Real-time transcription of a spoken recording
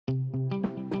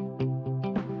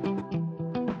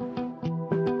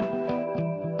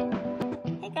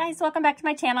guys, welcome back to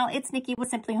my channel. It's Nikki with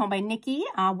Simply Home by Nikki.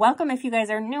 Welcome if you guys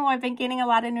are new. I've been getting a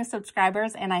lot of new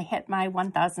subscribers and I hit my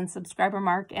 1,000 subscriber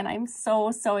mark and I'm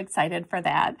so excited for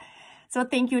that. So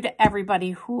thank you to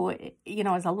everybody who,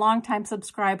 is a longtime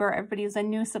subscriber, everybody who's a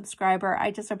new subscriber. I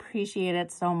just appreciate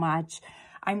it so much.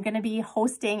 I'm going to be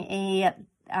hosting a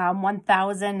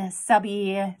 1,000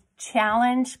 subby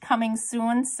challenge coming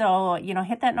soon. So,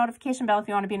 hit that notification bell if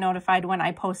you want to be notified when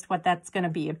I post what that's going to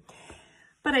be.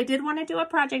 But I did want to do a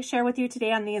project share with you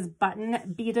today on these button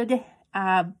and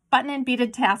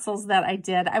beaded tassels that I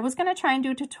did. I was going to try and do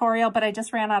a tutorial, but I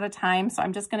just ran out of time. So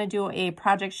I'm just going to do a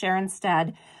project share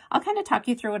instead. I'll kind of talk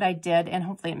you through what I did and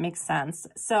hopefully it makes sense.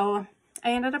 So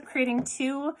I ended up creating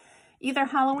two, either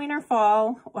Halloween or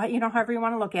fall, however you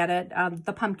want to look at it,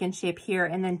 the pumpkin shape here,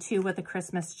 and then two with the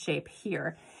Christmas shape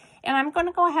here. And I'm going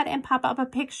to go ahead and pop up a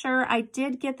picture. I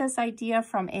did get this idea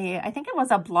from I think it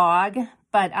was a blog,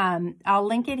 but I'll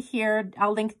link it here.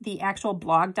 I'll link the actual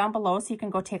blog down below so you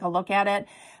can go take a look at it.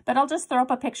 But I'll just throw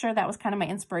up a picture. That was kind of my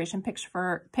inspiration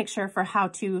picture for how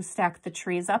to stack the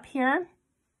trees up here.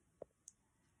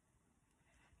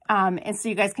 And so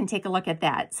you guys can take a look at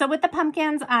that. So with the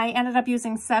pumpkins, I ended up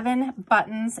using 7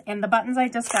 buttons, and the buttons I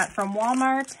just got from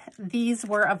Walmart. These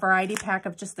were a variety pack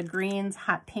of just the greens,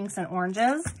 hot pinks, and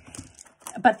oranges.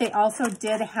 But they also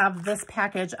did have this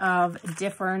package of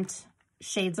different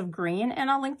shades of green, and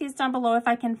I'll link these down below if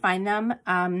I can find them.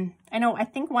 I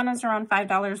think one was around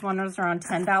 $5, one was around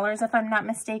 $10 if I'm not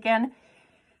mistaken.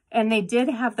 And they did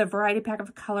have the variety pack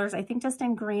of colors, I think just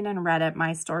in green and red at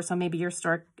my store. So maybe your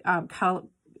store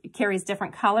carries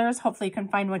different colors. Hopefully you can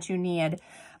find what you need.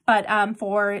 But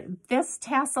for this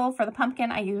tassel, for the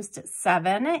pumpkin, I used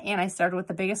 7, and I started with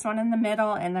the biggest one in the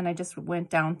middle, and then I just went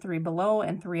down 3 below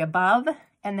and 3 above,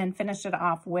 and then finished it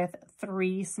off with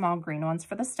 3 small green ones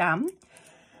for the stem.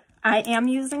 I am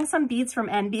using some beads from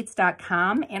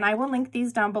nbeads.com, and I will link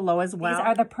these down below as well. These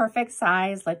are the perfect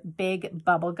size, like big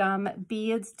bubblegum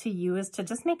beads to use to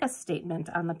just make a statement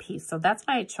on the piece. So that's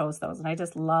why I chose those, and I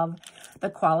just love the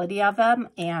quality of them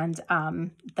and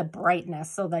the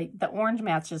brightness. So the orange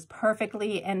matches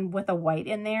perfectly, and with a white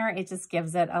in there, it just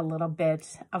gives it a little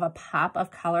bit of a pop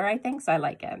of color, I think, so I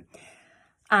like it.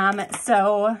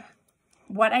 So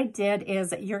what I did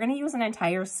is you're going to use an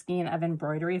entire skein of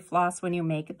embroidery floss when you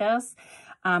make this.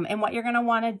 And what you're going to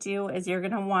want to do is you're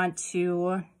going to want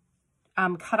to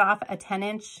cut off a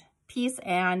 10-inch piece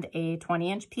and a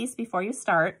 20-inch piece before you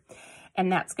start.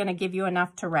 And that's going to give you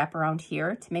enough to wrap around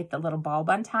here to make the little bulb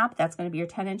on top. That's going to be your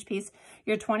 10-inch piece.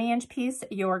 Your 20-inch piece,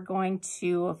 you're going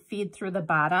to feed through the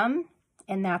bottom.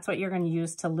 And that's what you're going to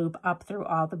use to loop up through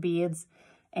all the beads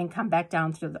and come back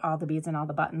down through all the beads and all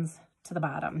the buttons to the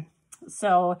bottom.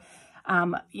 So,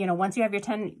 once you have your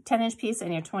 10-inch piece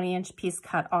and your 20-inch piece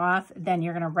cut off, then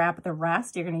you're going to wrap the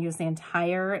rest. You're going to use the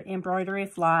entire embroidery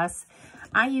floss.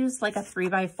 I used like a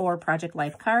 3x4 Project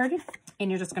Life card,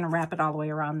 and you're just going to wrap it all the way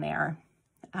around there.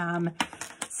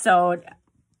 So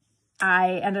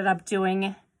I ended up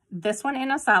doing this one in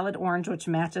a solid orange, which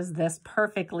matches this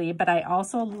perfectly, but I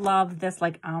also love this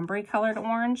like ombre colored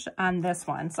orange on this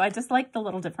one. So I just like the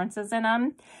little differences in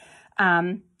them.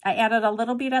 I added a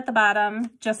little bead at the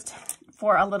bottom just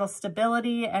for a little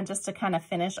stability and just to kind of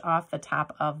finish off the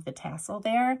top of the tassel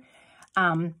there.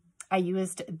 I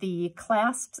used the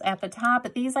clasps at the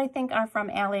top. These I think are from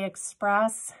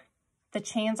AliExpress. The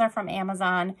chains are from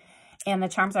Amazon, and the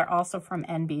charms are also from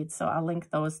NBeads. So I'll link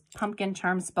those pumpkin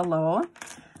charms below.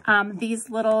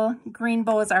 These little green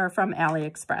bows are from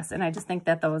AliExpress, and I just think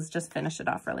that those just finish it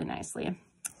off really nicely.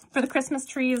 For the Christmas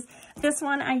trees, this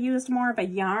one I used more of a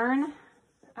yarn.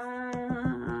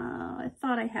 I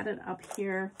thought I had it up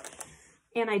here,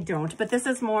 and I don't, but this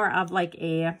is more of like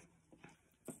a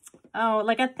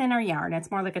thinner yarn.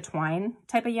 It's more like a twine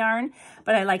type of yarn,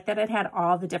 but I like that it had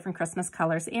all the different Christmas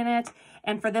colors in it.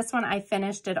 And for this one, I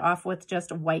finished it off with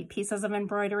just white pieces of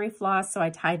embroidery floss. So I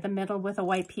tied the middle with a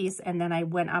white piece, and then I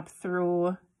went up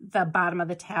through the bottom of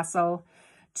the tassel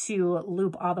to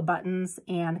loop all the buttons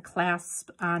and clasp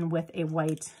on with a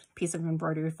white piece of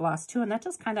embroidery floss too. And that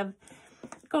just kind of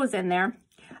goes in there.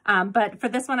 But for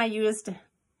this one, I used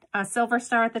a silver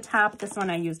star at the top. This one,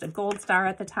 I used a gold star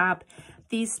at the top.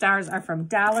 These stars are from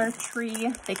Dollar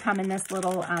Tree. They come in this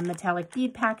little metallic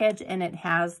bead package, and it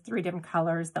has 3 different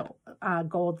colors, the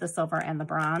gold, the silver, and the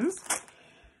bronze.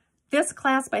 This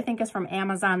clasp, I think, is from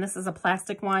Amazon. This is a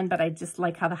plastic one, but I just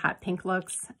like how the hot pink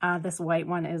looks. This white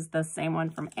one is the same one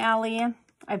from Ali.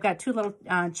 I've got 2 little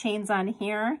chains on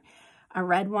here. A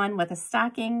red one with a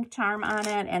stocking charm on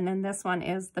it, and then this one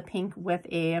is the pink with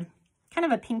a kind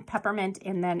of a pink peppermint,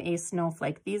 and then a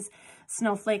snowflake. These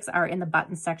snowflakes are in the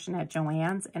button section at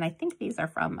Joann's, and I think these are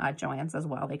from Joann's as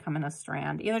well. They come in a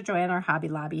strand. Either Joann or Hobby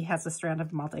Lobby has a strand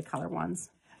of multicolor ones.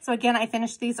 So again, I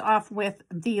finished these off with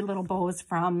the little bows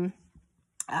from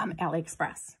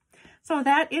AliExpress. So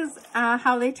that is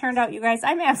how they turned out, you guys.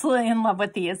 I'm absolutely in love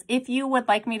with these. If you would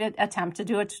like me to attempt to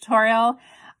do a tutorial,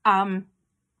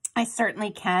 I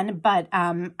certainly can, but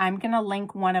I'm going to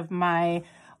link one of my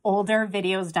older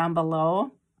videos down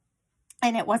below,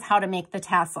 and it was how to make the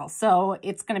tassel. So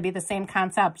it's going to be the same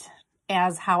concept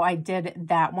as how I did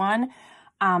that one.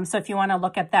 So if you want to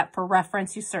look at that for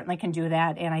reference, you certainly can do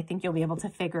that, and I think you'll be able to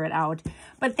figure it out.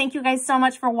 But thank you guys so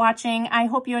much for watching. I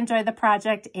hope you enjoyed the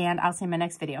project, and I'll see you in my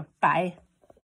next video. Bye.